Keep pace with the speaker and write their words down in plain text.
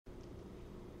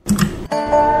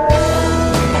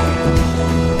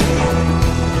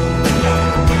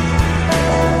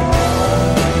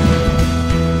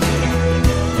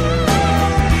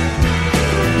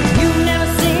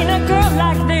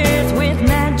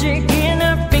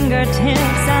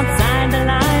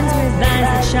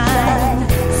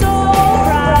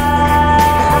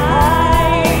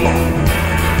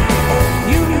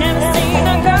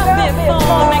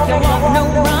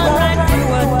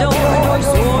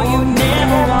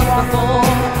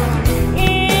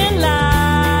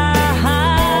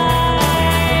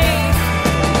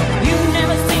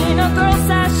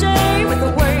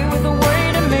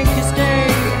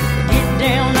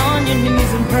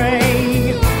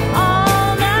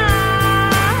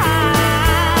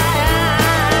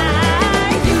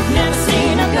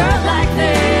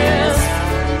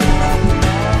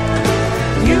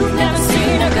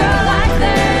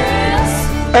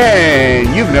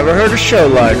never heard a show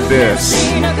like this.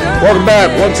 Welcome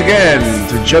back once again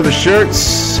to Joe the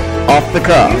Shirts Off the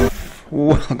Cuff.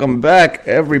 Welcome back,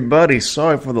 everybody.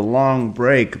 Sorry for the long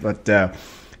break, but as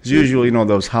usual, you know,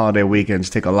 those holiday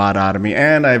weekends take a lot out of me,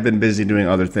 and I've been busy doing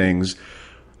other things.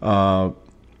 Had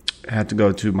to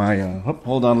go to my...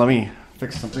 hold on, let me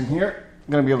fix something here.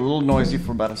 I'm going to be a little noisy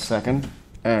for about a second.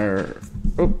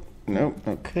 No,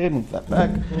 okay, move that back.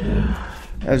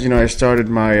 As you know, I started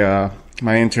my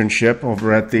my internship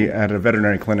over at a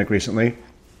veterinary clinic recently,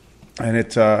 and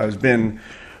it has been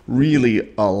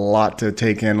really a lot to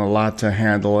take in, a lot to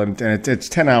handle, and it's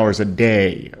 10 hours a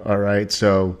day. All right,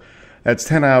 so that's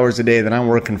 10 hours a day that I'm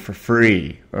working for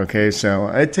free. Okay, so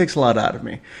it takes a lot out of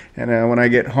me. And when I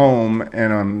get home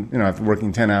and I'm after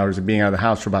working 10 hours and being out of the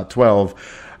house for about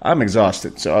 12. I'm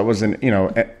exhausted, so I wasn't,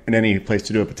 in any place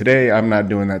to do it. But today, I'm not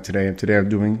doing that today. And today, I'm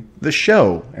doing the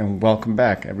show. And welcome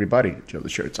back, everybody. Joe the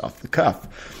Shirts Off the Cuff.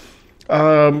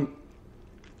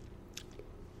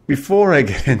 Before I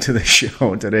get into the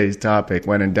show, today's topic,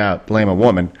 when in doubt, blame a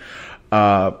woman.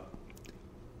 I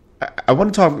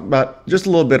want to talk about just a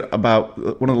little bit about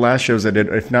one of the last shows I did,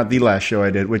 if not the last show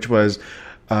I did, which was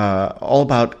all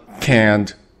about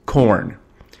canned corn.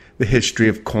 The history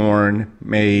of corn,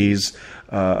 maize,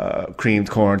 creamed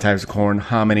corn, types of corn,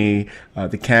 hominy,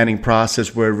 the canning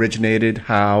process, where it originated,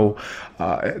 how,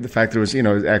 the fact there was,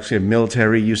 actually a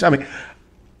military use. I mean,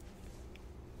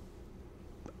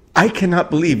 I cannot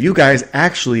believe you guys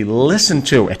actually listened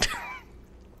to it.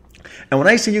 And when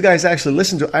I say you guys actually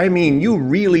listened to it, I mean you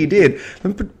really did.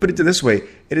 Let me put it this way.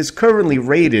 It is currently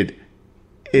rated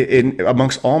in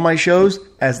amongst all my shows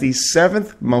as the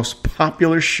 7th most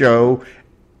popular show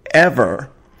ever.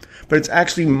 But it's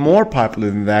actually more popular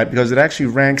than that because it actually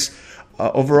ranks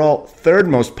overall 3rd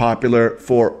most popular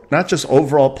for not just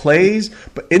overall plays,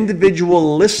 but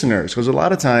individual listeners. Because a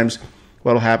lot of times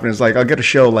what will happen is, like, I'll get a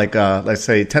show like, let's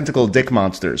say, Tentacle Dick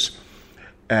Monsters.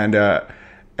 And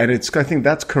it's, I think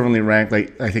that's currently ranked,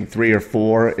 like, I think 3 or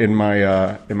 4 in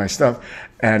my stuff.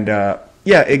 And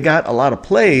yeah, it got a lot of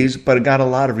plays, but it got a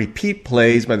lot of repeat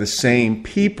plays by the same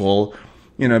people.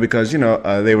 Because,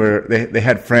 they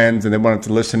had friends and they wanted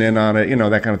to listen in on it,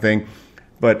 that kind of thing.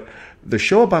 But the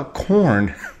show about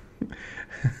corn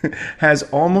has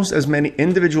almost as many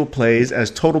individual plays as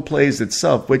total plays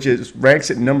itself, which ranks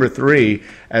at number 3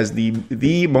 as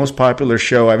the most popular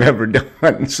show I've ever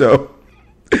done. So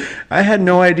I had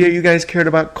no idea you guys cared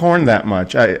about corn that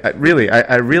much. I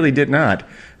really did not.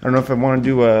 I don't know if I want to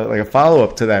do a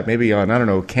follow-up to that, maybe on, I don't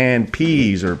know, canned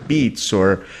peas or beets,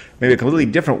 or maybe a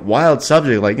completely different wild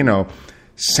subject like,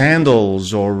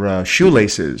 sandals or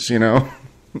shoelaces,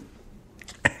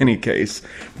 Any case,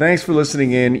 thanks for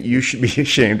listening in. You should be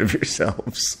ashamed of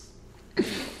yourselves.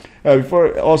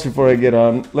 Before I get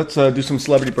on, let's do some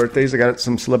celebrity birthdays. I got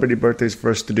some celebrity birthdays for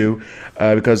us to do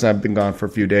because I've been gone for a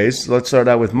few days. So let's start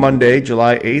out with Monday,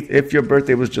 July 8th. If your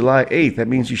birthday was July 8th, that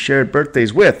means you shared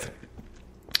birthdays with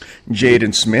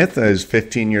Jaden Smith is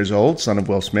 15 years old, son of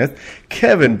Will Smith.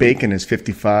 Kevin Bacon is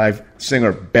 55.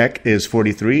 Singer Beck is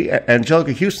 43.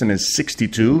 Angelica Houston is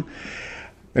 62.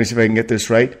 Let me see if I can get this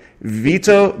right.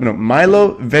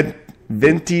 Milo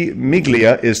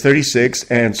Ventimiglia is 36,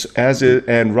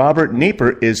 and Robert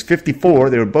Napier is 54.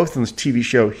 They were both on this TV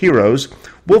show Heroes.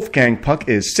 Wolfgang Puck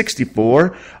is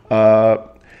 64.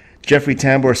 Jeffrey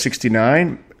Tambor is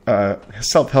 69.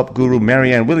 Self-help guru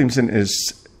Marianne Williamson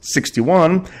is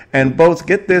 61, and both,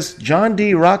 get this, John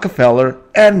D. Rockefeller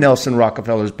and Nelson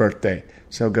Rockefeller's birthday.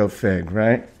 So go fig,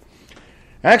 right?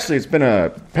 Actually, it's been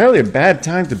apparently a bad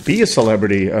time to be a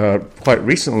celebrity quite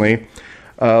recently.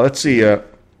 Let's see.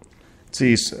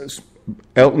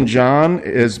 Elton John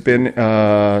has been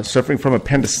suffering from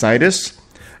appendicitis.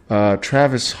 Randy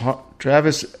Travis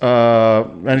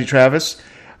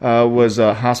was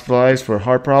hospitalized for a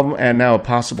heart problem and now a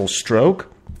possible stroke.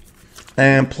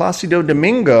 And Placido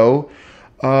Domingo,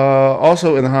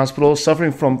 also in the hospital,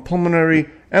 suffering from pulmonary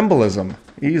embolism.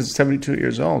 He's 72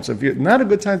 years old. So not a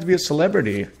good time to be a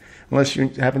celebrity unless you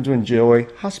happen to enjoy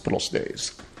hospital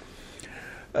stays.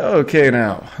 Okay,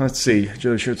 now, let's see.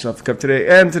 Joe Shirts Off the Cuff today.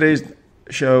 And today's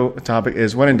show topic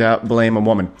is, when in doubt, blame a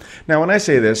woman. Now, when I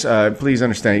say this, please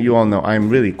understand, you all know I'm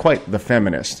really quite the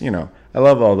feminist. I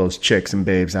love all those chicks and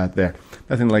babes out there.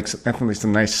 Nothing like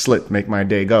some nice slit to make my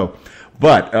day go.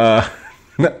 But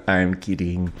I'm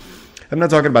kidding. I'm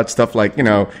not talking about stuff like,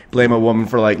 blame a woman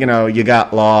for, like, you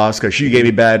got lost because she gave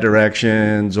me bad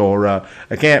directions, or I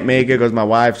can't make it because my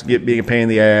wife's being a pain in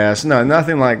the ass. No,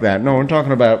 nothing like that. No, we're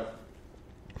talking about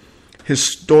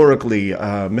historically,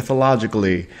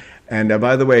 mythologically. And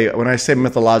by the way, when I say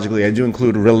mythologically, I do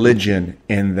include religion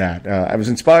in that. I was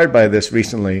inspired by this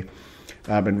recently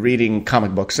I've been reading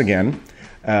comic books again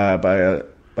by a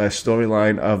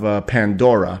storyline of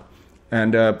Pandora.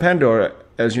 And Pandora,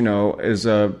 as you know, is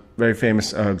a very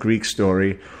famous Greek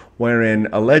story wherein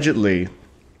allegedly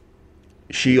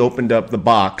she opened up the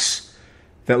box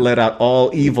that let out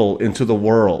all evil into the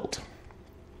world.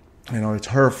 It's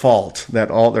her fault that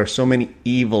there's so many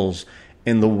evils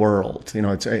in the world.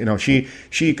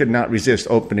 She could not resist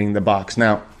opening the box.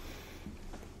 Now,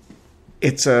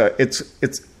 it's a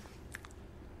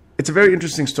very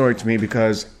interesting story to me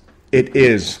because it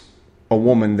is a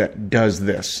woman that does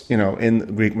this,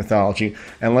 in Greek mythology.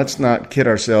 And let's not kid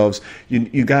ourselves.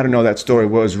 You got to know that story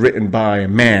was written by a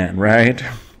man, right?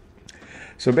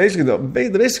 So basically, the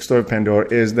basic story of Pandora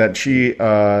is that she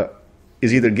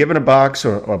is either given a box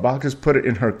or a box is put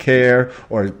in her care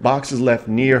or a box is left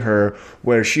near her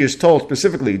where she is told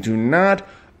specifically, do not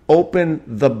open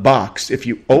the box. If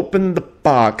you open the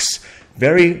box,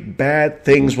 very bad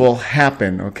things will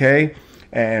happen, okay?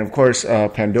 And of course,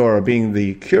 Pandora, being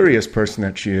the curious person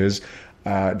that she is,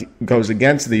 goes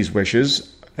against these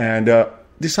wishes and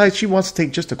decides she wants to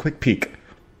take just a quick peek.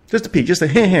 Just a peek, just a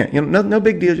hint. No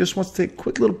big deal. Just wants to take a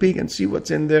quick little peek and see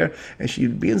what's in there. And she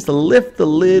begins to lift the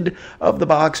lid of the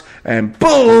box, and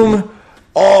boom,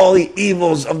 all the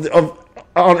evils on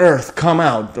earth come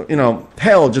out.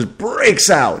 Hell just breaks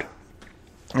out.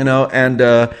 And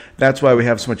that's why we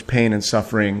have so much pain and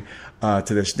suffering to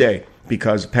this day,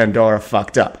 because Pandora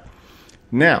fucked up.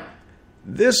 Now,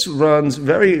 this story runs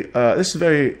very,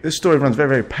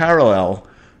 very parallel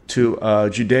to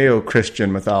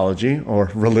Judeo-Christian mythology,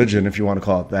 or religion, if you want to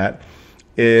call it that,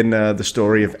 in the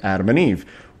story of Adam and Eve.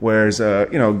 Whereas,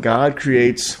 God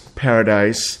creates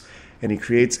paradise, and he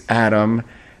creates Adam,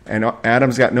 and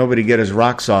Adam's got nobody to get his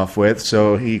rocks off with,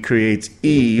 so he creates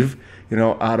Eve,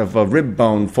 out of a rib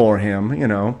bone for him,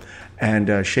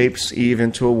 and shapes Eve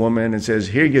into a woman and says,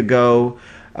 here you go,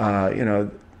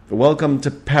 welcome to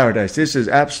paradise. This is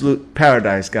absolute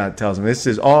paradise, God tells him. This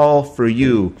is all for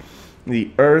you.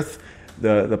 The earth,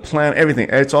 the planet, everything,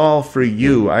 it's all for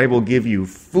you. I will give you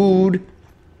food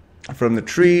from the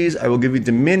trees. I will give you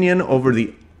dominion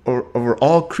over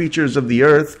all creatures of the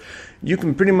earth. You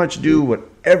can pretty much do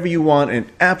whatever you want in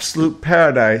absolute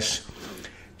paradise.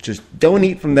 Just don't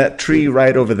eat from that tree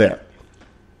right over there.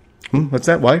 What's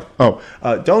that? Why?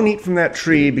 Don't eat from that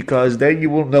tree, because then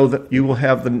you will know that you will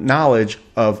have the knowledge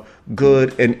of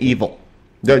good and evil.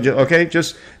 Okay,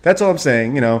 just that's all I'm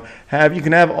saying. You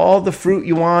can have all the fruit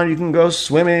you want. You can go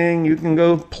swimming. You can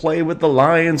go play with the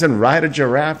lions and ride a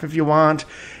giraffe if you want.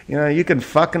 You can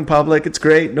fuck in public. It's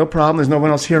great, no problem. There's no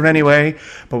one else here anyway.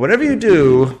 But whatever you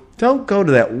do, don't go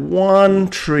to that one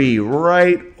tree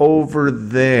right over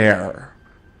there.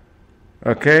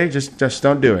 Okay, just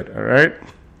don't do it. All right.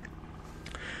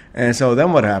 And so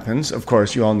then what happens? Of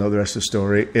course, you all know the rest of the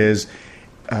story. Is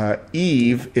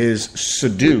Eve is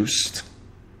seduced.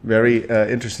 Very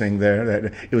interesting there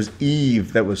that it was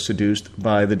Eve that was seduced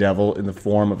by the devil in the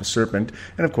form of a serpent.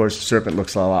 And of course, the serpent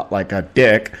looks a lot like a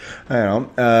dick.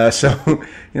 The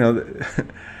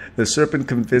serpent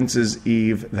convinces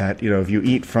Eve that, if you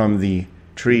eat from the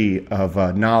tree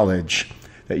of knowledge,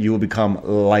 that you will become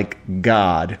like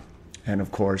God. And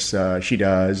of course, she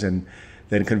does, and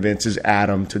then convinces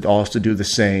Adam to also do the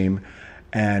same.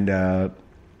 And,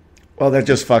 that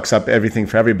just fucks up everything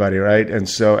for everybody, right? And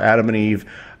so Adam and Eve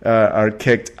are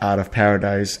kicked out of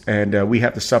paradise, and we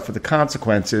have to suffer the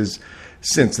consequences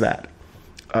since that.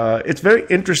 It's very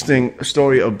interesting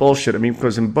story of bullshit.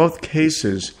 Because in both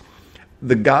cases,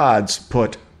 the gods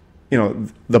put,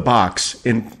 the box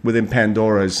within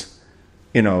Pandora's,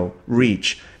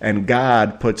 reach, and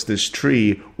God puts this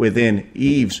tree within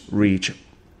Eve's reach,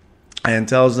 and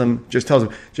tells them, just do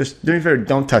me a favor,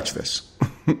 don't touch this.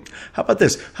 How about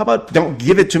this? How about don't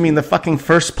give it to me in the fucking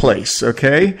first place,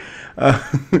 okay? How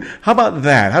about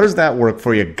that? How does that work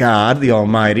for you, God, the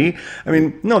Almighty?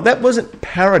 No, that wasn't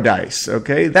paradise,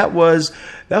 okay? That was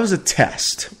a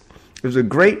test. It was a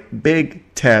great big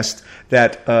test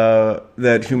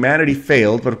that humanity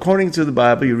failed, but according to the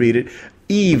Bible, you read it,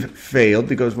 Eve failed,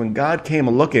 because when God came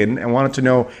a-looking and wanted to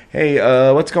know, hey,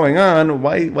 what's going on?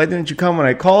 Why didn't you come when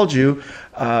I called you?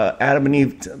 Adam and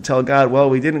Eve tell God, well,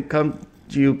 we didn't come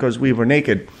to you because we were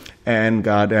naked. And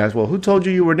God asked, well, who told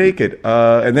you you were naked?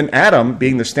 And then Adam,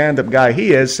 being the stand-up guy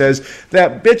he is, says,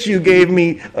 that bitch you gave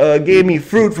me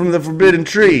fruit from the forbidden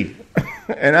tree.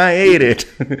 And I ate it.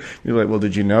 You're like, well,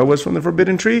 did you know it was from the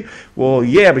forbidden tree? Well,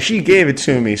 yeah, but she gave it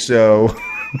to me, so...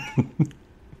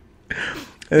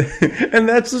 And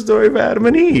that's the story of Adam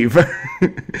and Eve.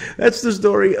 That's the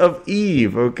story of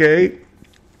Eve, okay?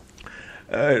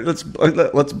 let's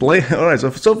blame. All right,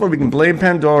 so far we can blame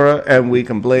Pandora and we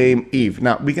can blame Eve.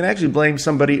 Now we can actually blame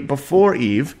somebody before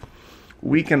Eve.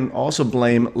 We can also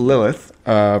blame Lilith.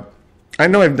 I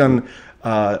know I've done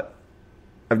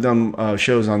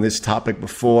shows on this topic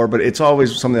before, but it's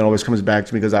always something that always comes back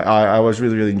to me because I always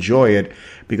really enjoy it,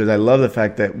 because I love the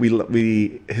fact that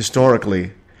we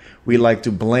historically we like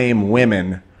to blame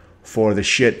women for the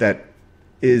shit that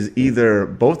is either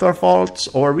both our faults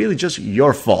or really just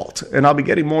your fault. And I'll be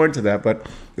getting more into that. But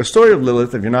the story of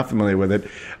Lilith, if you're not familiar with it,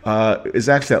 is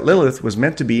actually that Lilith was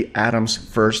meant to be Adam's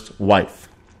first wife.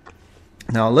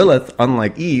 Now, Lilith,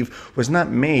 unlike Eve, was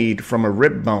not made from a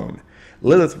rib bone.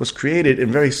 Lilith was created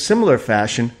in very similar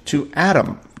fashion to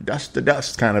Adam, dust to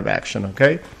dust kind of action,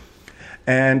 okay?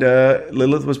 And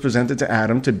Lilith was presented to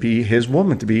Adam to be his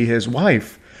woman, to be his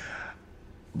wife.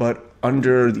 But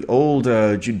under the old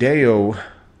Judeo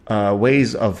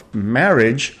ways of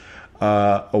marriage,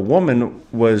 a woman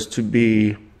was to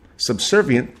be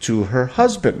subservient to her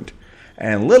husband.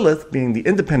 And Lilith, being the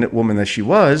independent woman that she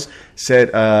was,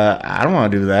 said, I don't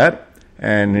want to do that.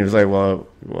 And he was like, well,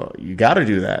 you got to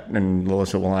do that. And Lilith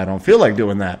said, well, I don't feel like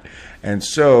doing that. And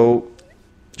so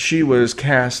she was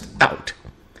cast out.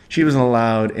 She wasn't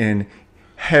allowed in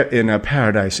a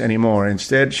paradise anymore.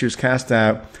 Instead, she was cast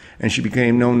out, and she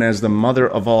became known as the mother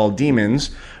of all demons,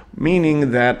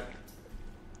 meaning that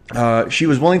she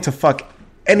was willing to fuck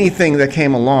anything that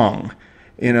came along.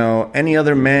 You know, any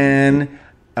other man,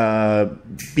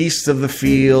 beasts of the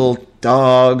field,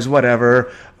 dogs,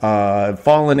 whatever,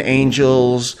 fallen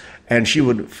angels, and she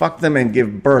would fuck them and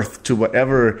give birth to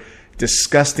whatever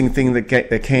disgusting thing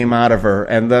that came out of her.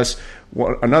 And thus,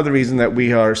 another reason that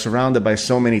we are surrounded by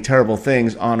so many terrible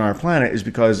things on our planet is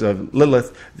because of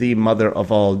Lilith, the mother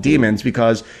of all demons,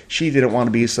 because she didn't want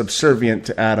to be subservient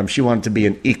to Adam. She wanted to be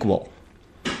an equal.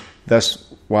 That's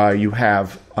why you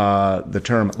have the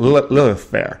term Lilith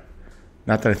Fair.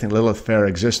 Not that I think Lilith Fair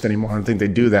exists anymore. I don't think they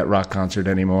do that rock concert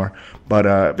anymore.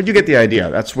 But you get the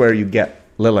idea. That's where you get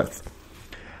Lilith.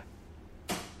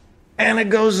 And it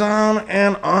goes on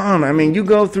and on. I mean, you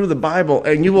go through the Bible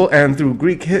and through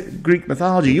Greek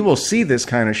mythology, you will see this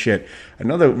kind of shit.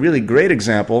 Another really great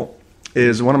example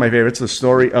is one of my favorites, the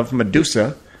story of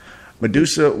Medusa.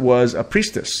 Medusa was a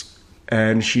priestess,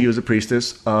 and she was a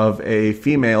priestess of a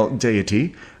female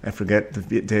deity. I forget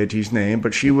the deity's name,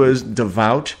 but she was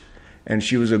devout, and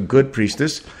she was a good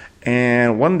priestess.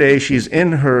 And one day she's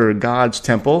in her god's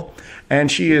temple,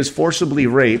 and she is forcibly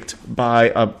raped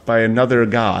by another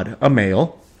god, a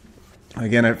male.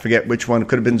 Again, I forget which one. It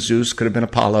could have been Zeus, could have been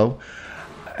Apollo.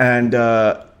 And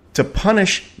to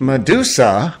punish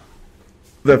Medusa,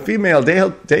 the female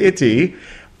deity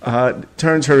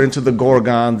turns her into the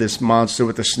Gorgon, this monster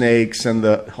with the snakes and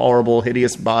the horrible,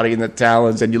 hideous body and the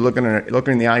talons. And you look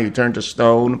her in the eye, you turn to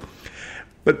stone.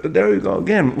 But there you go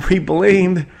again. We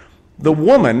blamed the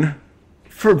woman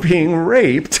for being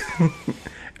raped, and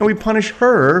we punish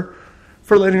her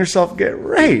for letting herself get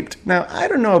raped. Now, I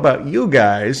don't know about you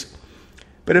guys,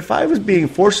 but if I was being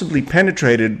forcibly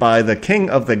penetrated by the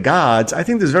king of the gods, I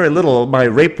think there's very little my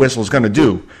rape whistle is going to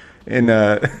do in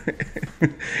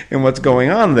in what's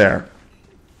going on there.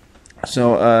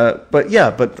 So, but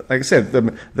like I said,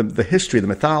 the history, the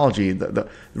mythology, the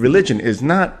religion is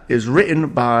written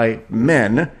by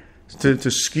men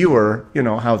to skewer,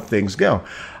 how things go.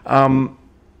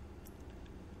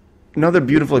 Another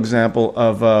beautiful example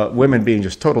of women being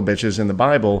just total bitches in the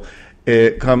Bible,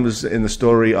 it comes in the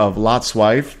story of Lot's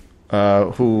wife,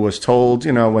 who was told,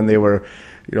 when they were,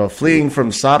 fleeing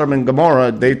from Sodom and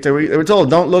Gomorrah, they were told,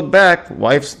 don't look back.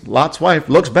 Lot's wife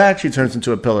looks back, she turns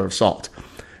into a pillar of salt.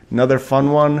 Another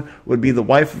fun one would be the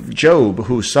wife of Job,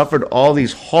 who suffered all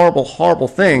these horrible, horrible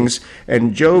things,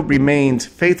 and Job remained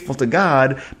faithful to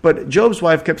God, but Job's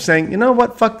wife kept saying, you know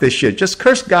what, fuck this shit, just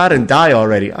curse God and die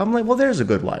already. I'm like, well, there's a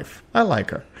good wife. I like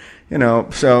her.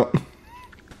 So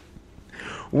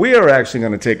we are actually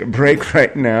going to take a break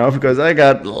right now, because I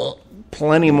got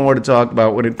plenty more to talk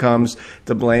about when it comes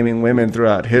to blaming women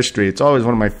throughout history. It's always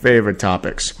one of my favorite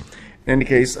topics. In any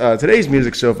case, today's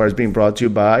music so far is being brought to you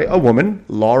by a woman,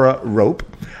 Laura Rope.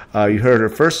 You heard her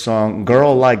first song,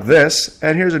 Girl Like This,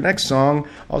 and here's her next song,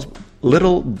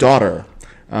 Little Daughter.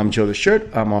 I'm Joe the Shirt,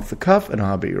 I'm off the cuff, and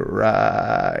I'll be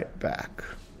right back.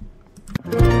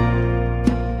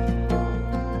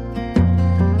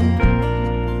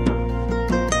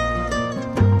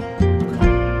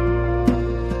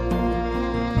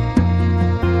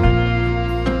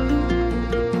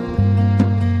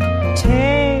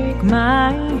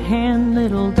 My hand,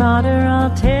 little daughter,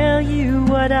 I'll tell you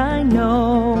what I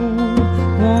know.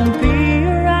 Won't be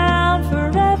around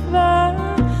forever,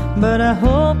 but I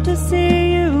hope to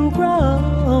see you grow.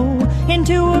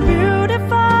 into a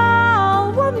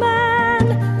beautiful woman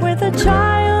with a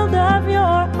child of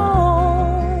your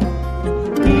own.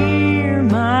 Hear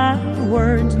my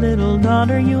words, little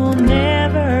daughter, you'll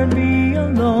never be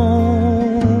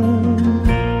alone.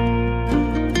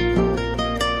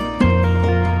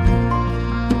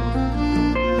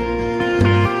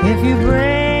 If you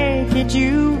break it,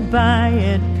 you buy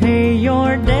it. Pay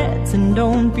your debts and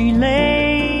don't be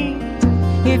late.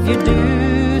 If you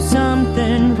do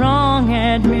something wrong,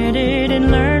 admit it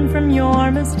and learn from your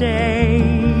mistakes.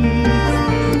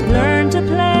 Learn to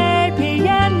play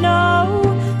piano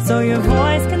so your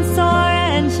voice can soar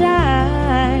and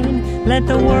shine. Let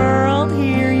the world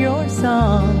hear your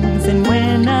songs, and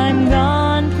when I'm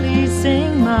gone, please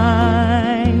sing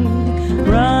mine.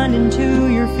 Run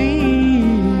into your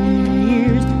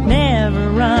fears, never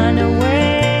run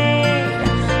away.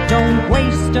 Don't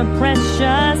waste a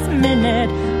precious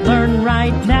minute. Learn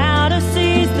right now to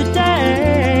seize the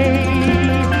day.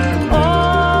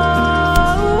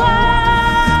 Oh,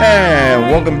 And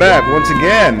welcome back once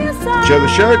again. Show the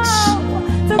Shirts,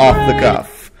 Off the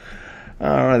Cuff.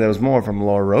 All right, there was more from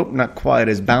Laura Rope. Not quite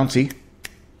as bouncy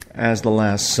as the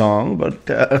last song, but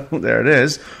there it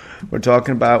is. We're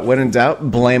talking about when in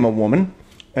doubt, blame a woman.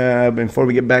 Before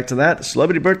we get back to that,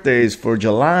 celebrity birthdays for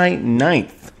July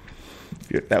 9th.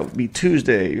 That would be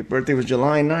Tuesday. Your birthday was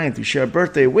July 9th. You share a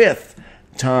birthday with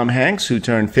Tom Hanks, who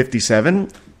turned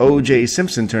 57. O.J.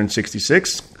 Simpson turned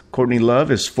 66. Courtney Love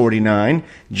is 49.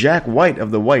 Jack White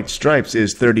of the White Stripes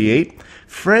is 38.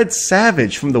 Fred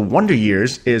Savage from the Wonder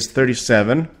Years is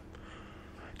 37.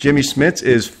 Jimmy Smits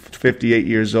is 58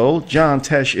 years old. John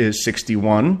Tesh is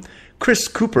 61. Chris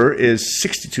Cooper is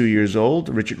 62 years old.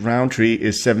 Richard Roundtree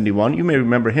is 71. You may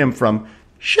remember him from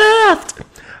Shaft.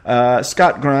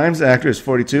 Scott Grimes, the actor, is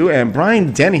 42. And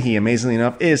Brian Dennehy, amazingly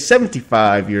enough, is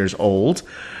 75 years old.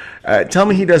 Tell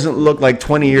me he doesn't look like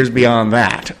 20 years beyond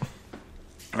that.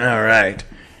 All right.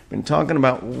 Been talking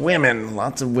about women.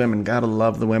 Lots of women. Gotta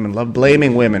love the women. Love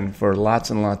blaming women for lots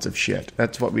and lots of shit.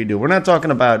 That's what we do. We're not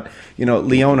talking about,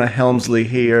 Leona Helmsley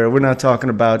here. We're not talking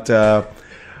about...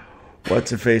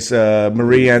 what's her face,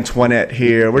 Marie Antoinette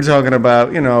here. We're talking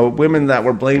about, women that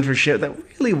were blamed for shit that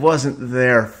really wasn't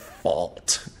their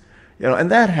fault.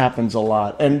 And that happens a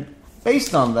lot. And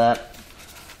based on that,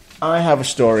 I have a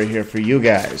story here for you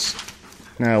guys.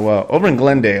 Now, over in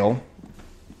Glendale,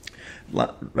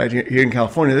 right here in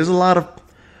California, there's a lot of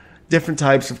different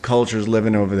types of cultures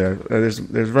living over there.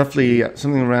 There's roughly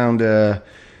something around... I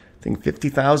think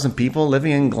 50,000 people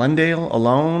living in Glendale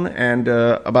alone, and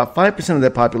about 5% of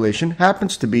that population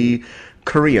happens to be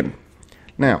Korean.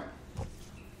 Now,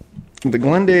 the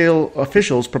Glendale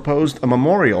officials proposed a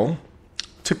memorial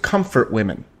to comfort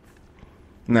women.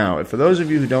 Now, for those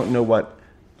of you who don't know what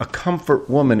a comfort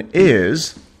woman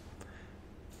is,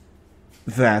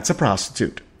 that's a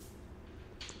prostitute.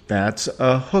 That's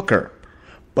a hooker.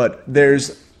 But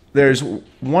there's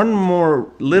one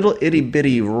more little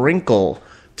itty-bitty wrinkle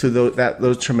to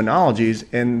those terminologies,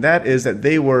 and that is that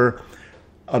they were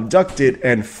abducted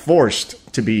and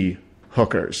forced to be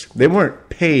hookers. They weren't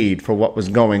paid for what was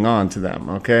going on to them,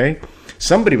 okay?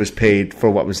 Somebody was paid for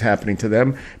what was happening to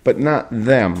them, but not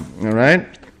them, all right?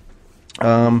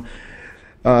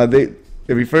 It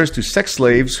refers to sex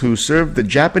slaves who served the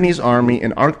Japanese army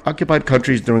in occupied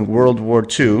countries during World War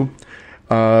II,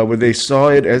 where they saw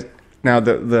it as... Now,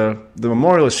 the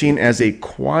memorial is seen as a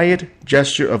quiet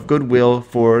gesture of goodwill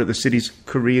for the city's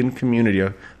Korean community,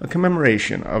 a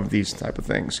commemoration of these type of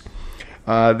things.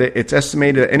 It's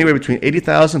estimated that anywhere between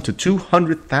 80,000 to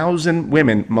 200,000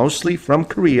 women, mostly from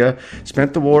Korea,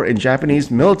 spent the war in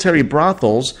Japanese military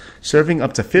brothels, serving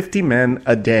up to 50 men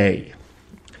a day.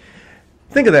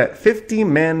 Think of that, 50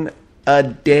 men a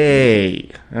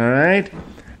day, all right?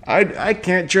 I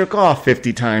can't jerk off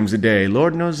 50 times a day.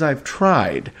 Lord knows I've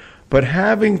tried. But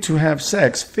having to have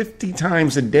sex 50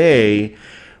 times a day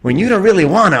when you don't really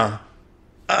wanna,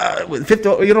 with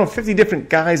 50 different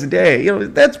guys a day,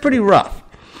 that's pretty rough.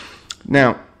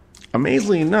 Now,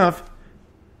 amazingly enough,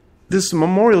 this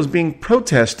memorial is being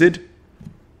protested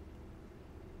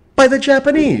by the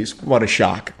Japanese. What a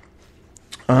shock.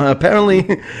 Apparently,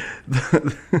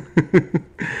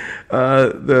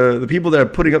 the people that are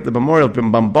putting up the memorial have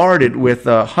been bombarded with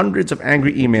hundreds of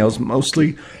angry emails,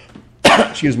 mostly...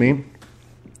 excuse me,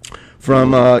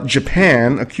 from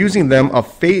Japan, accusing them of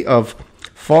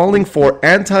falling for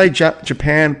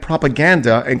anti-Japan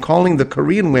propaganda and calling the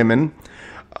Korean women,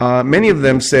 many of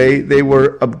them say they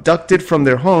were abducted from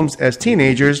their homes as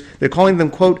teenagers. They're calling them,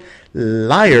 quote,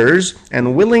 liars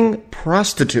and willing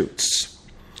prostitutes.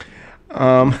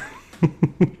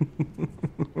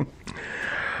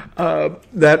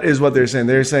 That is what they're saying.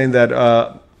 They're saying that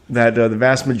the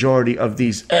vast majority of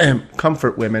these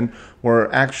comfort women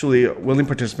were actually willing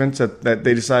participants, that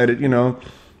they decided,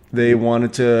 they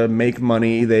wanted to make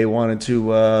money, they wanted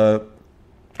to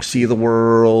see the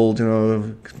world,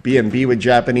 be with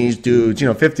Japanese dudes,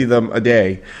 50 of them a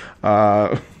day.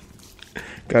 Got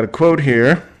a quote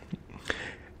here.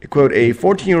 Quote, a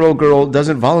 14-year-old girl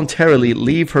doesn't voluntarily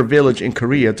leave her village in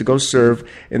Korea to go serve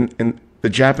in the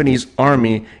Japanese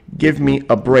army. Give me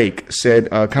a break, said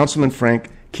Councilman Frank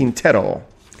Quintero.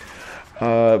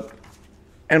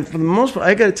 And for the most part,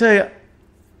 I got to tell you,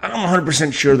 I'm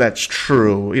 100% sure that's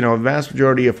true. A vast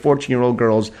majority of 14-year-old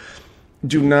girls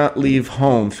do not leave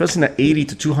home, especially not 80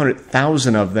 to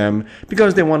 200,000 of them,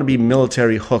 because they want to be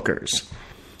military hookers.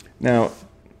 Now,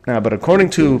 but according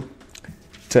to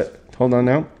hold on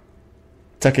now,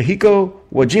 Takehiko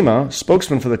Wajima,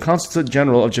 spokesman for the Consulate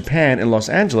General of Japan in Los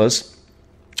Angeles,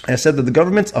 has said that the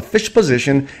government's official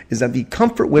position is that the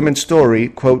comfort women story,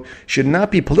 quote, should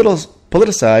not be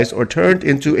politicized or turned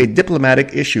into a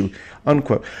diplomatic issue,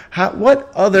 unquote.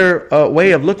 What other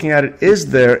way of looking at it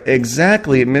is there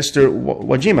exactly, Mr.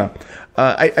 Wajima?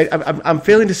 I'm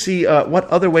failing to see what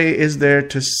other way is there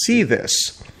to see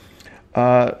this.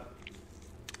 Now,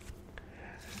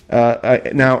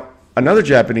 another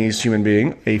Japanese human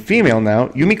being, a female now,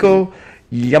 Yumiko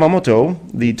Yamamoto,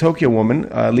 the Tokyo woman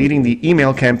leading the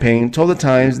email campaign, told the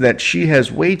Times that she has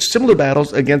waged similar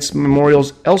battles against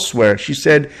memorials elsewhere. She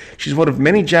said she's one of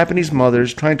many Japanese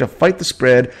mothers trying to fight the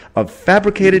spread of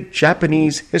fabricated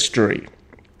Japanese history.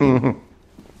 Mm-hmm.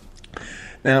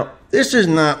 Now, this is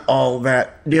not all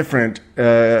that different,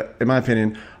 in my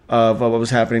opinion, of what was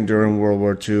happening during World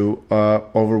War II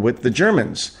over with the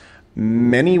Germans.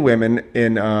 Many women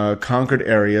in conquered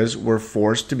areas were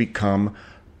forced to become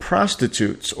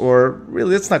prostitutes, or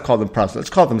really, let's not call them prostitutes,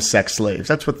 let's call them sex slaves.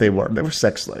 That's what they were. They were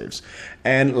sex slaves.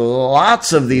 And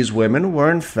lots of these women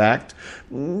were, in fact,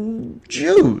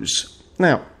 Jews.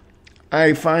 Now,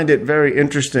 I find it very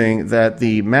interesting that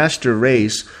the master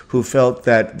race, who felt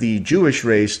that the Jewish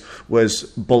race was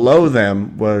below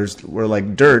them, were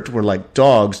like dirt, were like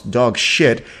dogs, dog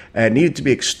shit, and needed to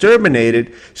be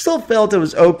exterminated, still felt it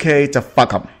was okay to fuck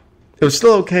them. It was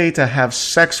still okay to have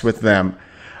sex with them.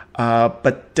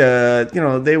 But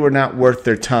they were not worth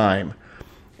their time.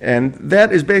 And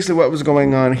that is basically what was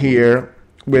going on here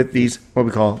with these, what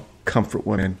we call comfort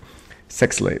women,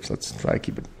 sex slaves. Let's try to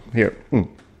keep it here.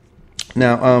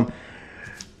 Now,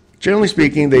 generally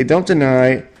speaking, they don't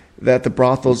deny that the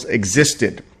brothels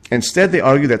existed. Instead, they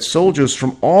argue that soldiers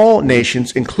from all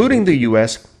nations, including the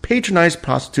U.S., patronized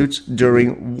prostitutes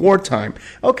during wartime.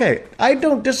 Okay, I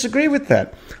don't disagree with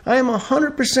that. I am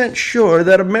 100% sure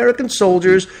that American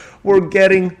soldiers were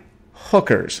getting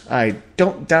hookers. I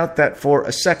don't doubt that for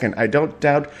a second. I don't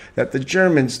doubt that the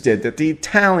Germans did, that the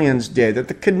Italians did, that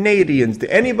the Canadians did.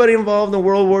 Anybody involved in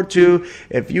World War II,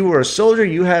 if you were a soldier,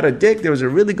 you had a dick, there was a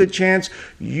really good chance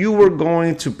you were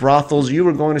going to brothels, you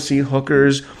were going to see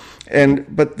hookers.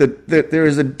 But there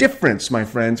is a difference, my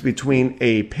friends, between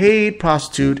a paid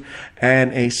prostitute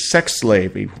and a sex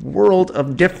slave. A world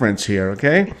of difference here,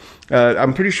 okay?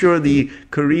 I'm pretty sure the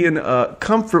Korean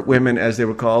comfort women, as they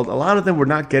were called, a lot of them were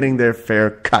not getting their fair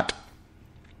cut.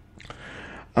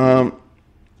 And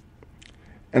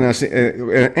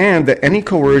that any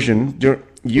coercion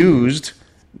used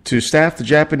to staff the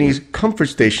Japanese comfort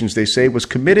stations, they say, was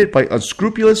committed by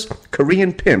unscrupulous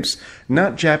Korean pimps,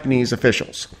 not Japanese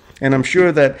officials. And I'm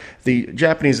sure that the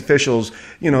Japanese officials,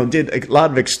 did a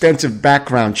lot of extensive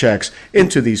background checks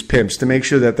into these pimps to make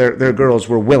sure that their girls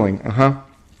were willing.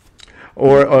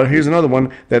 Or here's another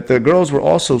one, that the girls were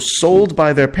also sold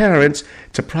by their parents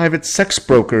to private sex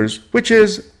brokers, which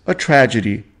is a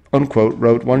tragedy, unquote,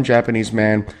 wrote one Japanese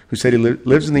man who said he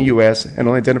lives in the U.S. and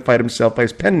only identified himself by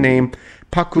his pen name,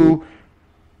 Paku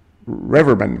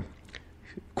Reverman.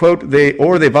 Quote, they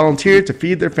volunteered to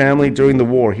feed their family during the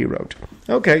war, he wrote.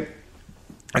 Okay,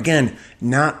 again,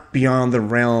 not beyond the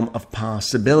realm of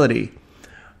possibility,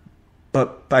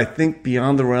 but I think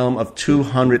beyond the realm of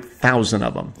 200,000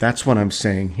 of them. That's what I'm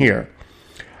saying here.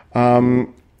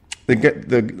 Now,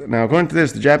 according to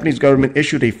this, the Japanese government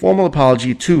issued a formal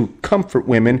apology to comfort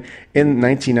women in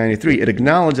 1993. It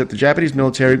acknowledged that the Japanese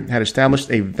military had established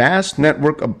a vast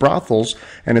network of brothels,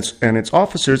 and its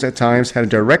officers at times had a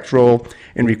direct role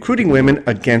in recruiting women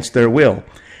against their will.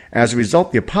 As a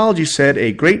result, the apology said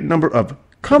a great number of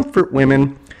comfort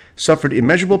women suffered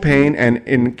immeasurable pain and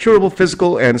incurable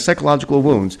physical and psychological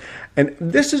wounds. And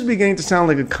this is beginning to sound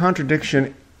like a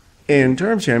contradiction in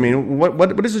terms here. I mean,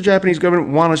 what does the Japanese government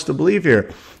want us to believe here?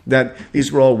 That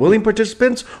these were all willing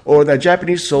participants, or that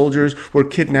Japanese soldiers were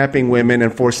kidnapping women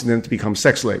and forcing them to become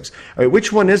sex slaves?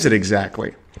 Which one is it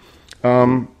exactly?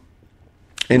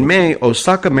 In May,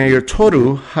 Osaka Mayor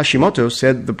Toru Hashimoto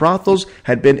said the brothels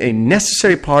had been a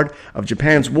necessary part of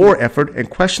Japan's war effort and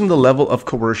questioned the level of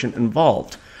coercion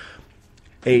involved.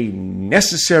 A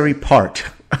necessary part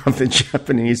of the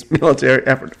Japanese military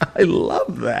effort. I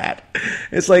love that.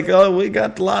 It's like, oh, we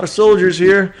got a lot of soldiers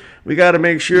here. We got to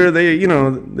make sure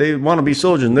they want to be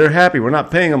soldiers and they're happy. We're not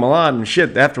paying them a lot and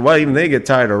shit. After a while, even they get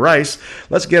tired of rice.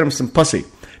 Let's get them some pussy.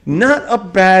 Not a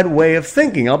bad way of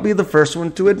thinking. I'll be the first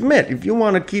one to admit. If you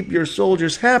want to keep your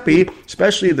soldiers happy,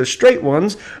 especially the straight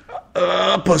ones,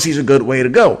 pussy's a good way to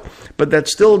go. But that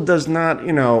still does not,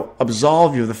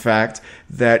 absolve you of the fact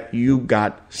that you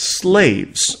got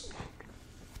slaves.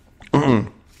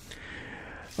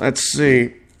 Let's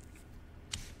see.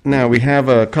 Now, we have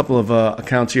a couple of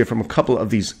accounts here from a couple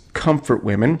of these comfort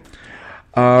women.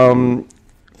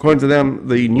 According to them,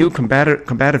 the new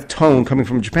combative tone coming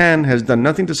from Japan has done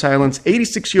nothing to silence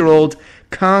 86-year-old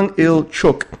Kang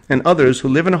Il-chuk and others who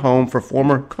live in a home for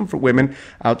former comfort women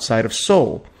outside of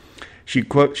Seoul.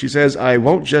 She says, "I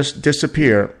won't just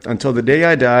disappear. Until the day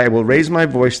I die, I will raise my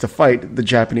voice to fight the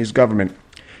Japanese government."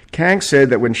 Kang said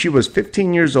that when she was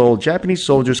 15 years old, Japanese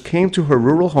soldiers came to her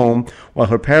rural home while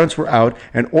her parents were out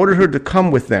and ordered her to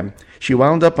come with them. She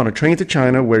wound up on a train to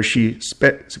China where she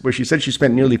said she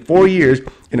spent nearly 4 years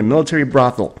in a military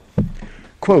brothel.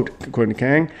 Quote, according to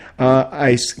Kang,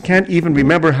 "I can't even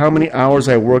remember how many hours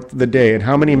I worked the day and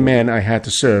how many men I had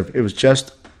to serve. It was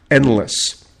just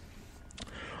endless."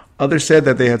 Others said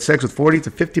that they had sex with 40 to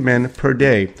 50 men per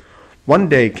day. One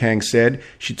day, Kang said,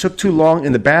 she took too long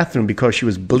in the bathroom because she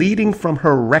was bleeding from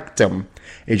her rectum.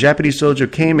 A Japanese soldier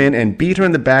came in and beat her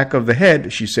in the back of the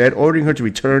head, she said, ordering her to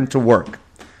return to work.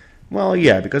 Well,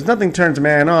 yeah, because nothing turns a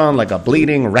man on like a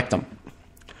bleeding rectum.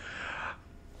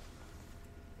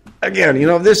 Again,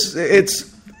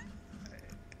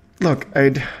 look,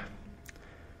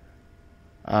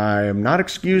 I am not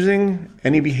excusing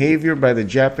any behavior by the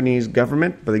Japanese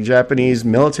government, by the Japanese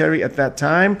military at that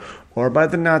time, or by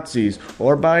the Nazis,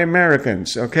 or by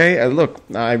Americans, okay? Look,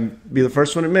 I'd be the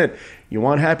first one to admit, you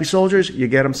want happy soldiers, you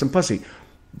get them some pussy.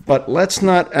 But let's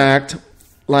not act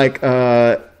like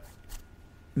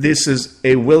this is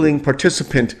a willing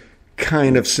participant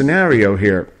kind of scenario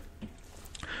here.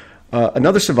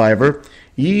 Another survivor,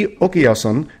 Yi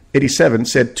Okuyason, 87,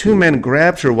 said 2 men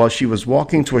grabbed her while she was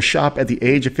walking to a shop at the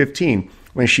age of 15.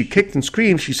 When she kicked and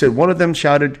screamed, she said one of them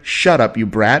shouted, "Shut up, you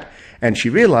brat," and she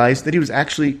realized that he was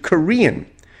actually Korean.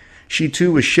 She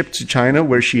too was shipped to China,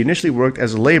 where she initially worked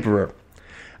as a laborer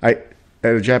at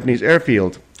a Japanese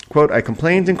airfield. Quote, "I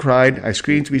complained and cried. I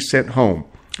screamed to be sent home.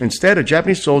 Instead, a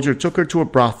Japanese soldier took her to a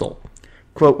brothel.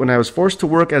 Quote, when I was forced to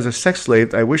work as a sex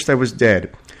slave, I wished I was dead.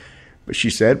 But she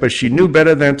said, but she knew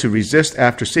better than to resist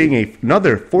after seeing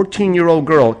another 14-year-old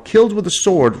girl killed with a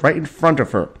sword right in front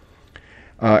of her.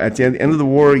 At the end of the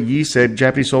war, Yi said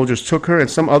Japanese soldiers took her and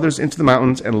some others into the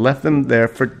mountains and left them there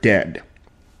for dead.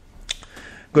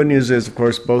 Good news is, of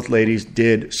course, both ladies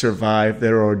did survive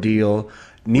their ordeal.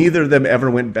 Neither of them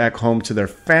ever went back home to their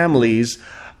families,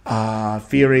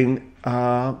 fearing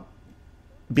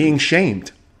being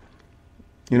shamed.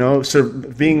 You know,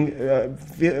 they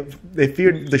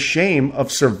feared the shame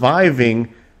of surviving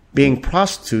being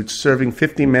prostitutes, serving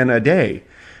 50 men a day.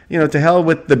 You know, to hell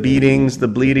with the beatings, the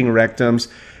bleeding rectums.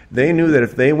 They knew that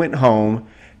if they went home,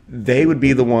 they would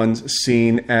be the ones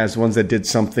seen as ones that did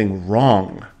something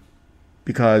wrong,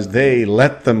 because they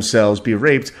let themselves be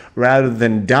raped rather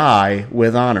than die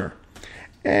with honor.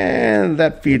 And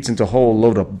that feeds into a whole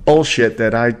load of bullshit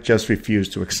that I just refuse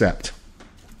to accept.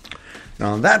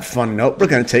 Now, on that fun note, we're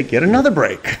going to take yet another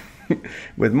break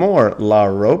with more La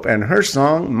Rope and her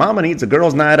song, Mama Needs a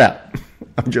Girl's Night Out.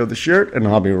 I'm Joe the Shirt, and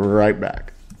I'll be right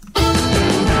back.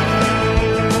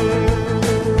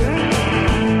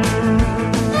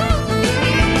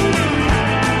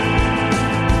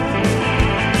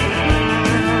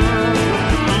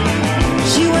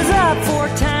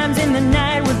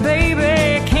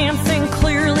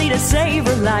 Save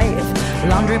her life.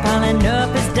 Laundry piling up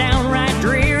is downright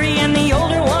dreary, and the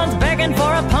older one's begging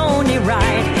for a pony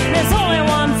ride. There's only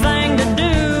one thing to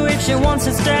do if she wants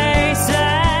to stay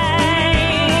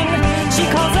sane. She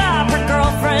calls up her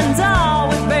girlfriends, all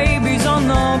with babies on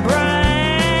the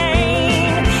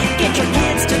brain. Get your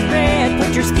kids to bed,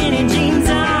 put your skinny jeans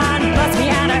on, bust me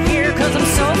out of here 'cause I'm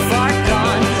so far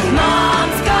gone.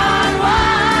 Mom's gone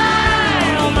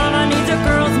wild, mama needs a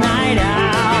girl's night out.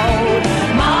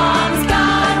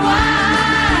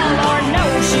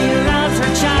 She loves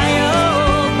her child.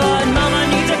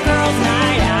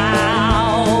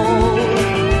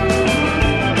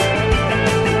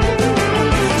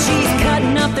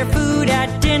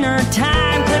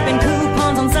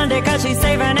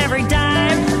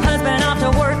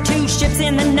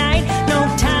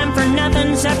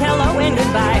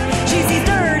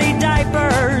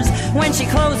 when she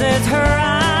closes her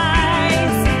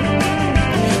eyes.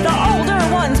 The older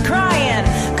one's crying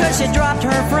 'cause she dropped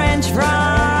her French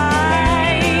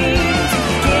fries.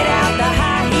 Get out the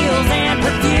high heels and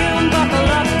perfume, buckle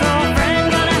up, girlfriend,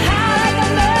 gonna howl like a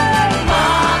moon.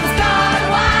 Mom's gone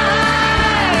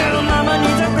wild, mama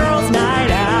needs a girls' night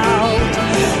out.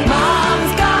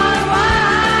 Mom's gone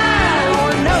wild,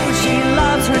 Lord knows she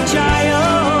loves her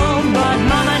child, but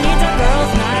mama needs a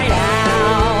girls' night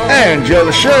out. And Joe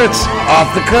the Shirts,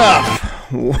 off the cuff.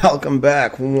 Welcome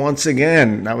back once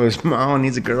again. That was Mama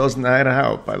Needs a Girls' Night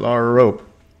Out by Laura Rope.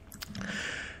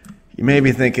 You may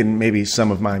be thinking maybe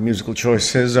some of my musical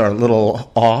choices are a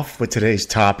little off with today's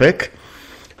topic,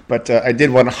 but I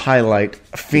did want to highlight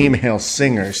female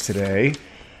singers today.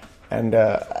 And,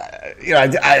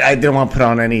 I didn't want to put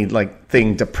on any,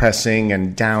 thing depressing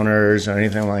and downers or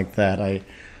anything like that. I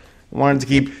wanted to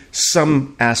keep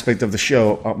some aspect of the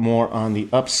show more on the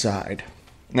upside.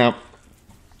 Now,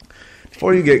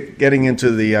 before you getting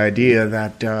into the idea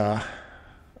that,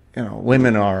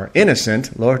 women are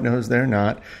innocent, Lord knows they're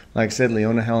not. Like I said,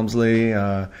 Leona Helmsley,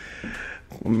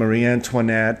 Marie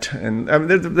Antoinette, and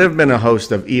there have been a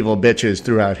host of evil bitches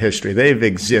throughout history. They've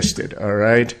existed, all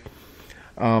right?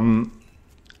 And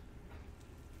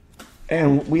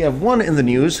we have one in the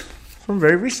news from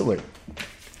very recently.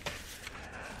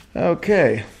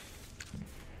 Okay.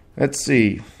 Let's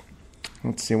see.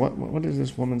 What is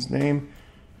this woman's name?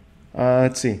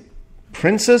 Let's see.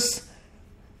 Princess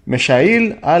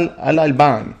Mishael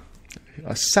Al-Alban.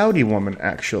 A Saudi woman,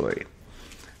 actually.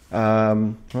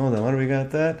 Hold on, what do we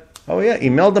got that? Oh, yeah,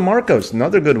 Imelda Marcos.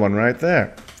 Another good one right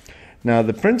there. Now,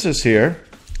 the princess here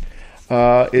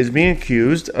is being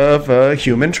accused of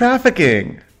human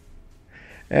trafficking.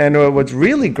 And what's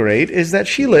really great is that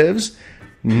she lives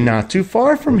not too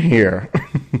far from here.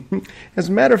 As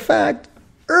a matter of fact,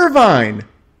 Irvine.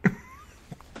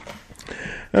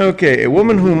 Okay, a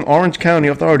woman whom Orange County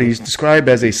authorities describe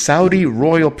as a Saudi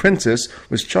royal princess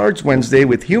was charged Wednesday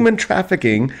with human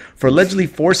trafficking for allegedly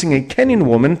forcing a Kenyan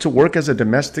woman to work as a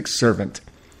domestic servant.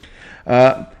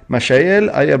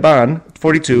 Mashael Ayaban,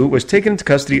 42, was taken into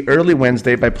custody early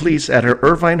Wednesday by police at her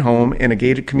Irvine home in a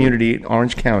gated community in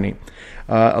Orange County.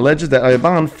 Alleges that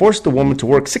Ayaban forced the woman to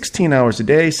work 16 hours a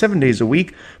day, 7 days a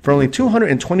week, for only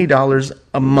 $220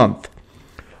 a month.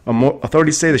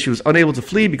 Authorities say that she was unable to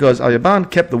flee because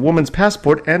Ayaban kept the woman's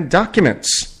passport and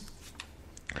documents.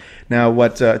 Now,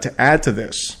 to add to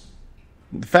this,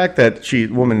 the fact that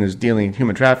woman is dealing in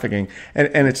human trafficking,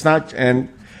 and it's not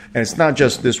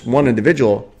just this one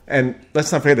individual, and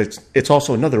let's not forget that it's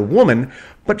also another woman,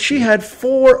 but she had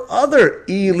 4 other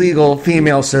illegal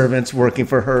female servants working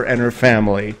for her and her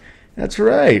family. That's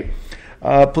right.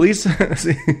 Police.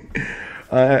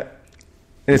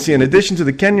 In addition to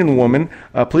the Kenyan woman,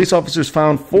 police officers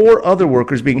found 4 other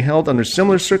workers being held under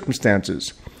similar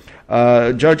circumstances.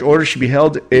 Judge ordered she be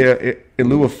held in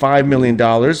lieu of $5 million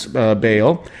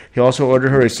bail. He also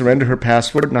ordered her to surrender her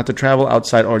passport, not to travel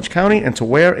outside Orange County, and to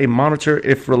wear a monitor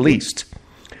if released.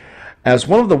 As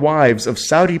one of the wives of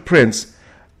Saudi Prince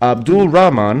Abdul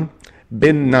Rahman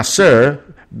bin Nasser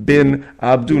bin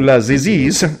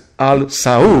Abdulaziz Al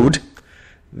Saud,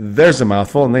 there's a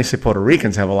mouthful, and they say Puerto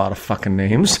Ricans have a lot of fucking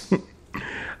names.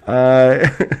 I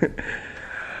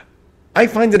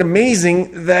find it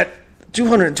amazing that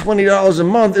 $220 a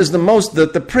month is the most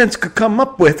that the prince could come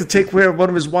up with to take care of one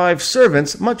of his wife's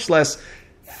servants, much less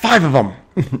 5 of them.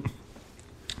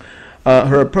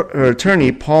 Her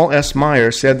attorney, Paul S.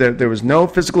 Meyer, said that there was no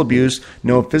physical abuse,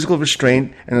 no physical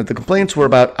restraint, and that the complaints were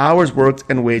about hours worked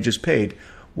and wages paid.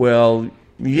 Well,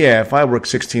 yeah, if I work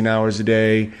 16 hours a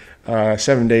day,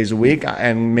 7 days a week,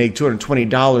 and make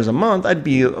 $220 a month, I'd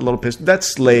be a little pissed. That's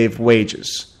slave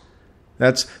wages.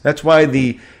 That's why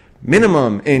the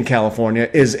minimum in California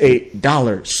is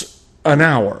 $8 an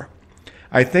hour.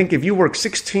 I think if you work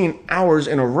 16 hours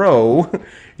in a row,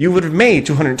 you would have made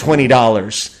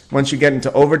 $220. Once you get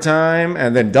into overtime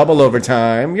and then double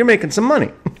overtime, you're making some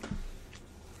money.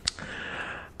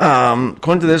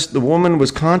 According to this, the woman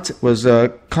was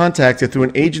contacted through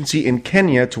an agency in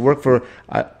Kenya to work for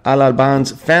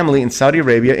Al-Alban's family in Saudi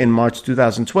Arabia in March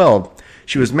 2012.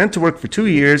 She was meant to work for 2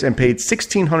 years and paid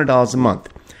 $1,600 a month.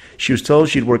 She was told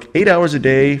she'd work 8 hours a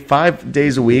day, 5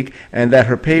 days a week, and that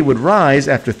her pay would rise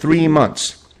after 3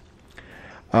 months.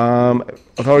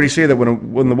 Authorities say that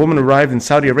when the woman arrived in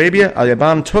Saudi Arabia,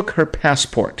 Al-Alban took her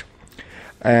passport.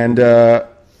 And then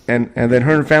her and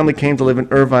her family came to live in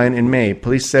Irvine in May.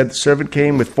 Police said the servant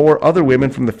came with 4 other women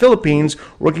from the Philippines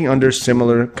working under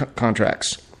similar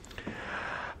contracts.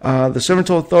 The servant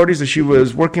told authorities that she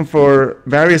was working for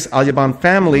various Al-Yaban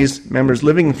families members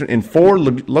living in 4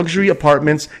 luxury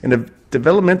apartments in a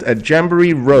development at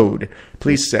Jamboree Road,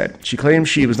 police said. She claimed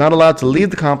she was not allowed to leave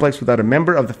the complex without a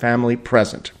member of the family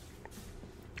present.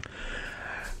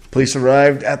 Police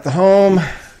arrived at the home,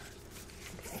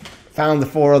 found the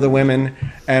 4 other women,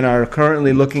 and are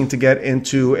currently looking to get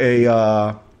into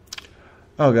a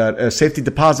safety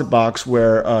deposit box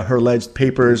where her alleged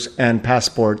papers and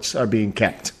passports are being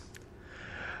kept.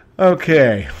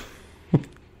 Okay.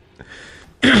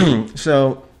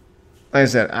 So, like I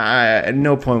said, at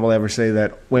no point will I ever say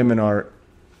that women are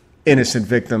innocent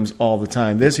victims all the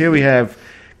time. Here we have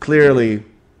clearly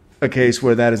a case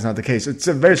where that is not the case. It's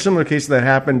a very similar case that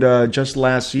happened just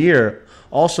last year,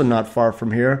 also not far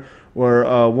from here, where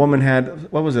a woman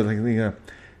had, what was it, like a $10,000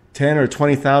 or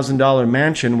 $20,000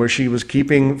 mansion where she was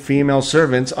keeping female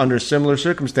servants under similar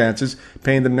circumstances,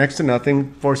 paying them next to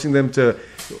nothing, forcing them to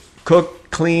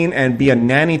cook, clean, and be a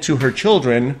nanny to her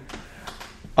children.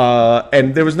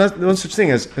 And there was no such thing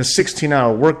as a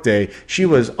 16-hour workday. She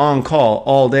was on call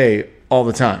all day, all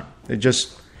the time.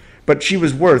 But she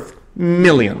was worth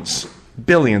millions,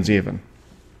 billions even.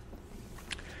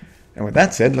 And with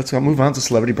that said, let's move on to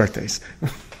celebrity birthdays.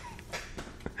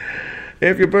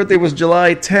 If your birthday was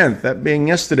July 10th, that being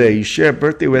yesterday, you share a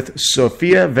birthday with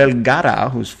Sofia Vergara,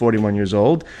 who's 41 years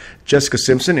old. Jessica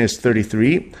Simpson is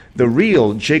 33. The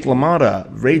real Jake LaMotta,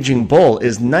 Raging Bull,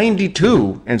 is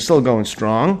 92 and still going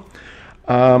strong.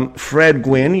 Fred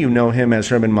Gwynn, you know him as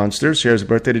Herman Munster, shares a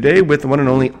birthday today with the one and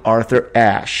only Arthur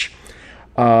Ashe.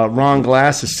 Ron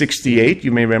Glass is 68.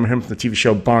 You may remember him from the TV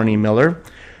show Barney Miller.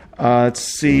 Let's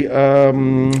see.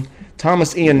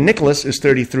 Thomas Ian Nicholas is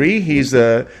 33. He's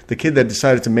the kid that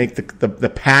decided to make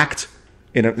the pact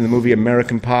in the movie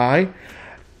American Pie.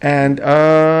 And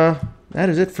that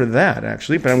is it for that,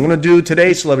 actually. But I'm going to do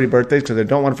today's celebrity birthdays because I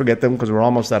don't want to forget them because we're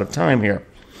almost out of time here.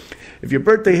 If your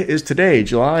birthday is today,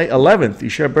 July 11th, you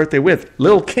share a birthday with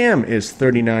Lil' Kim is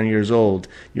 39 years old.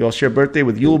 You all share a birthday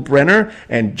with Yul Brynner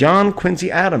and John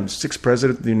Quincy Adams, 6th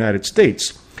President of the United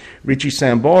States. Richie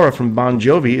Sambora from Bon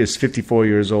Jovi is 54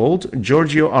 years old.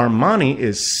 Giorgio Armani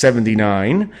is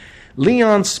 79.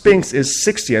 Leon Spinks is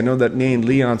 60. I know that name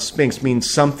Leon Spinks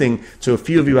means something to a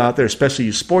few of you out there, especially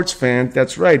you sports fans.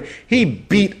 That's right. He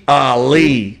beat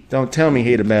Ali. Don't tell me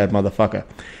he ain't a bad motherfucker.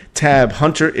 Tab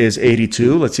Hunter is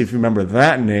 82. Let's see if you remember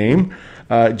that name.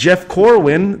 Jeff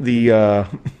Corwin, the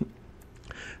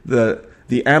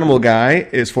animal guy,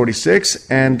 is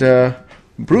 46. And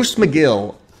Bruce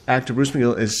McGill, actor Bruce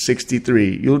McGill, is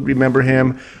 63. You'll remember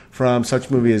him from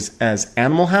such movies as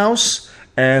Animal House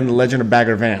and The Legend of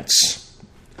Bagger Vance.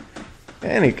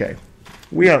 Anyway,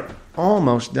 we are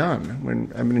almost done.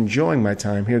 I've been enjoying my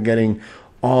time here getting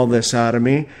all this out of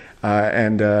me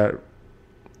and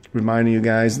reminding you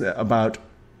guys about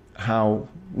how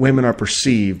women are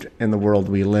perceived in the world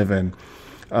we live in.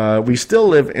 We still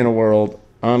live in a world,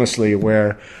 honestly,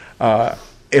 where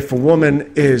if a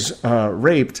woman is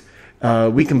raped,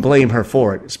 we can blame her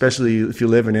for it, especially if you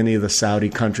live in any of the Saudi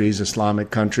countries,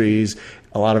 Islamic countries,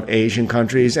 a lot of Asian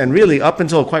countries, and really up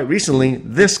until quite recently,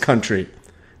 this country.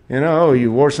 You know, oh, you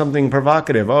wore something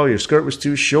provocative. Oh, your skirt was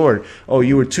too short. Oh,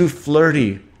 you were too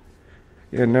flirty.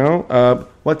 You know,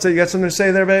 what's it? You got something to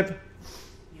say there, babe?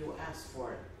 You asked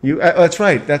for it. That's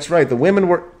right. That's right. The women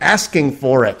were asking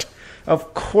for it.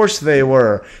 Of course they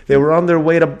were. They were on their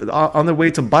way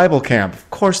to Bible camp. Of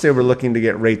course they were looking to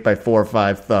get raped by 4 or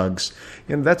 5 thugs.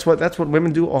 And that's what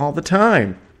women do all the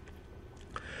time.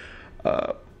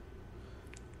 And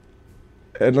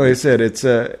like I said,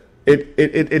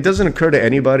 it doesn't occur to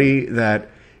anybody that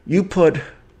you put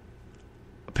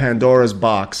Pandora's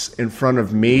box in front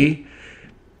of me.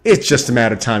 It's just a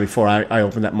matter of time before I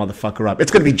open that motherfucker up.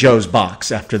 It's going to be Joe's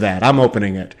box after that. I'm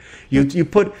opening it. You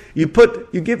put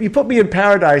me in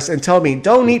paradise and tell me,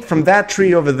 don't eat from that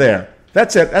tree over there.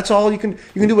 That's it. That's all you can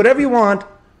do whatever you want.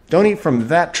 Don't eat from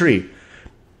that tree.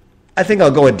 I think I'll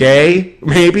go a day,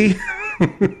 maybe.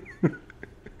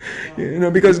 You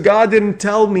know, because God didn't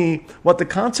tell me what the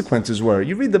consequences were.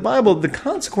 You read the Bible, the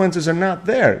consequences are not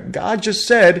there. God just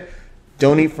said,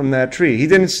 don't eat from that tree. He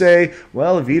didn't say,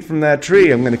 well, if you eat from that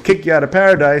tree, I'm going to kick you out of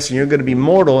paradise and you're going to be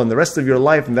mortal and the rest of your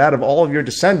life and that of all of your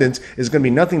descendants is going to be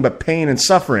nothing but pain and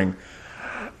suffering.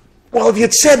 Well, if you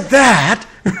had said that,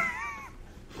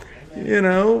 you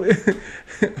know,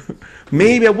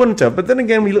 maybe I wouldn't have. But then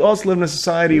again, we also live in a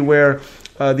society where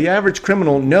the average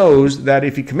criminal knows that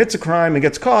if he commits a crime and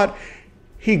gets caught,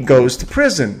 he goes to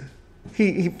prison.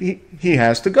 He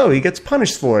has to go. He gets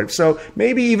punished for it. So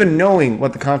maybe even knowing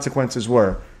what the consequences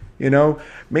were, you know,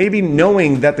 maybe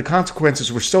knowing that the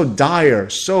consequences were so dire,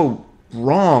 so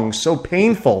wrong, so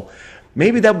painful,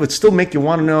 maybe that would still make you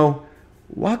want to know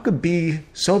what could be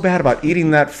so bad about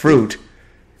eating that fruit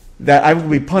that I would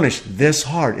be punished this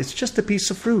hard. It's just a piece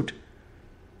of fruit.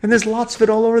 And there's lots of it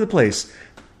all over the place.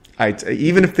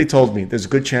 Even if they told me, there's a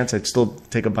good chance I'd still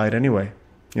take a bite anyway,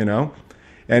 you know?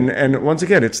 And once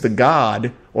again, it's the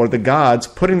God or the gods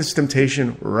putting this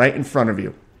temptation right in front of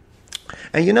you.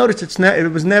 And you notice it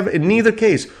was never, in neither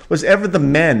case, was ever the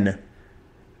men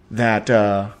that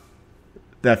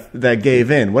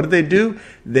gave in. What did they do?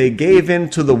 They gave in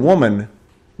to the woman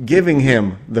giving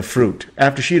him the fruit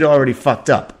after she'd already fucked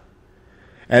up.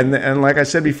 And like I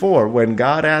said before, when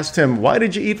God asked him, why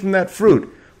did you eat from that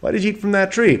fruit? Why did you eat from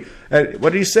that tree?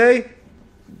 What did he say?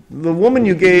 The woman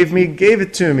you gave me gave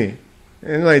it to me.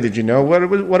 And like, did you know what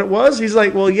it was? He's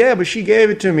like, well, yeah, but she gave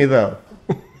it to me, though.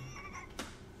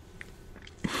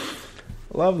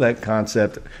 Love that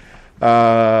concept.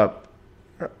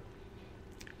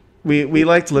 We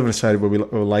like to live in a society where we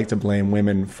like to blame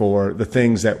women for the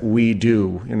things that we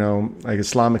do. You know, like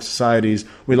Islamic societies,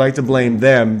 we like to blame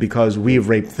them because we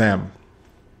raped them.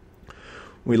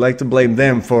 We like to blame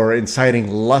them for inciting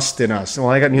lust in us. Well,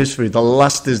 I got news for you. The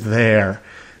lust is there.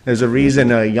 There's a reason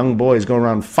young boys go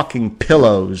around fucking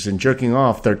pillows and jerking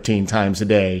off 13 times a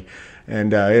day.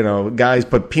 And, guys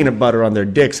put peanut butter on their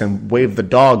dicks and wave the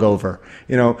dog over.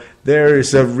 You know, there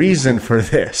is a reason for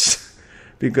this.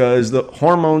 Because the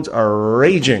hormones are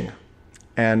raging.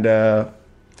 And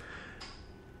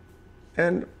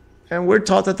we're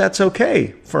taught that that's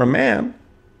okay for a man.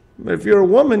 But if you're a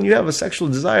woman, you have a sexual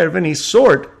desire of any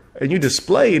sort, and you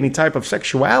display any type of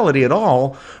sexuality at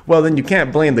all, well, then you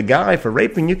can't blame the guy for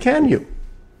raping you, can you?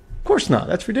 Of course not.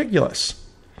 That's ridiculous.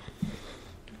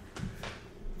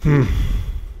 I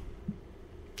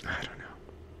don't know.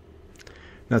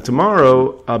 Now,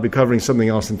 tomorrow, I'll be covering something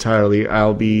else entirely.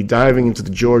 I'll be diving into the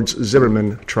George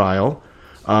Zimmerman trial.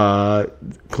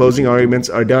 Closing arguments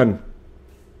are done.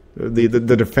 The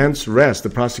defense rests.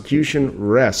 The prosecution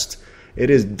rests. It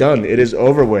is done. It is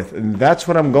over with. And that's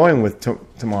what I'm going with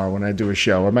tomorrow when I do a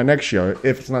show, or my next show.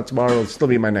 If it's not tomorrow, it'll still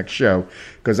be my next show.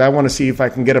 Because I want to see if I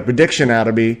can get a prediction out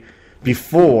of me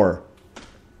before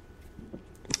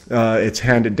it's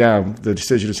handed down, the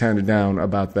decision is handed down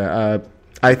about that.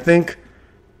 I think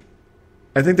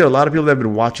there are a lot of people that have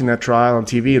been watching that trial on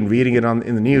TV and reading it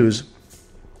in the news.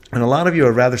 And a lot of you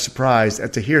are rather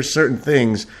surprised to hear certain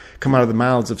things come out of the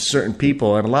mouths of certain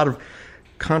people, and a lot of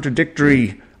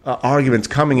contradictory arguments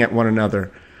coming at one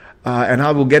another. And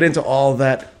I will get into all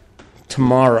that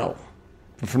tomorrow.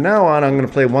 But from now on, I'm going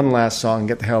to play one last song and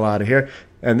get the hell out of here.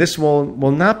 And this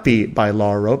will not be by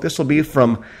Laura Rope. This will be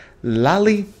from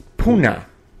Lali Puna.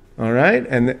 All right?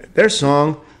 And their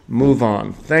song, Move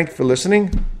On. Thank you for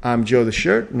listening. I'm Joe the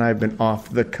Shirt, and I've been off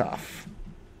the cuff.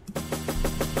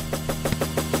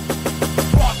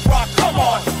 Rock, come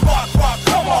on. Rock,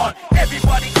 come on.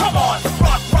 Everybody, come on.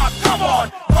 Rock, come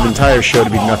on. The entire show to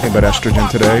be nothing but estrogen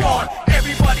today.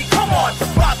 Everybody, come on.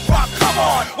 Rock, come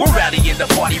on. We're rallying the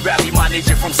party rally. My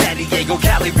ninja from San Diego,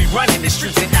 Cali. We running the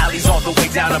streets and alleys all the way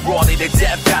down to Brawley, the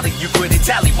Death Valley. You couldn't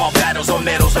tally my battles on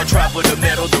medals. I travel the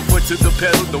metal, the foot to the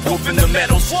pedal, the wolf in the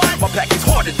metals. My pack is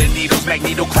harder than needles,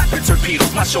 magneto clapping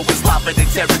torpedoes. My show is lava than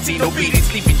Tarantino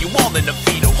beatings, leaving you all in the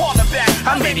fetal.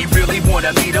 How many really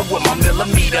wanna meet up with my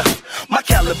millimeter? My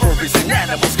caliber is an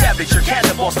animal, scavenge your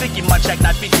cannibal. Sticking my jack,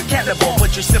 not being your cannibal.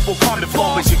 But your simple common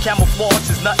flaw is your camouflage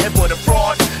is nothing but a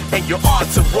fraud. And your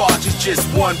entourage is just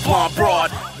one blonde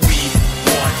broad. We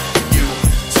want you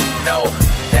to know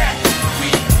that we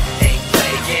ain't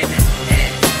playing anymore.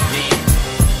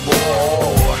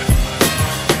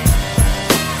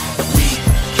 We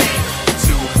came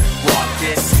to rock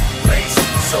this place,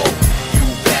 so you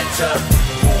better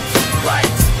move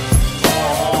right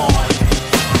on.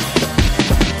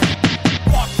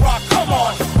 Rock, come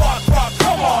on. Rock,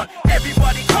 come on.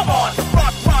 Everybody, come on.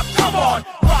 Rock, come on.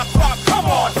 Rock, come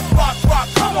on. Rock,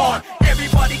 come on.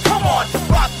 Everybody, come on.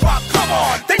 Rock, come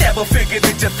on. They never figured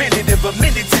the definitive, a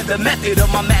minute to the method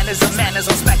of my manners. Of manners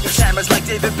on smack your shammers like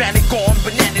David Bannock on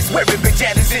bananas. Wearing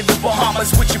bandanas in the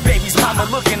Bahamas with your baby's mama.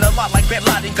 Looking a lot like Bin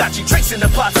Laden. Got you tracing the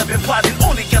plots I've been plotting.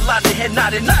 Only a lot of head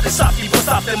nodding. Not as softly, but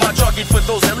soften my jargon for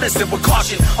those that listen with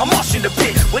caution. I'm marching the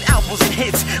pit with albums and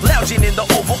hits. Lounging in the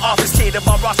Oval Office. Cater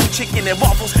my roster chicken and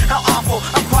waffles. How awful.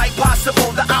 I'm quite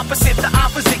possible. The opposite,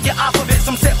 get off of it.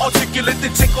 Some say articulate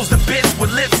that tickles the bits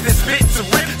with lips that spit to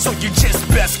rip. So you just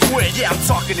best quit. Yeah, I'm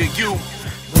talking to you.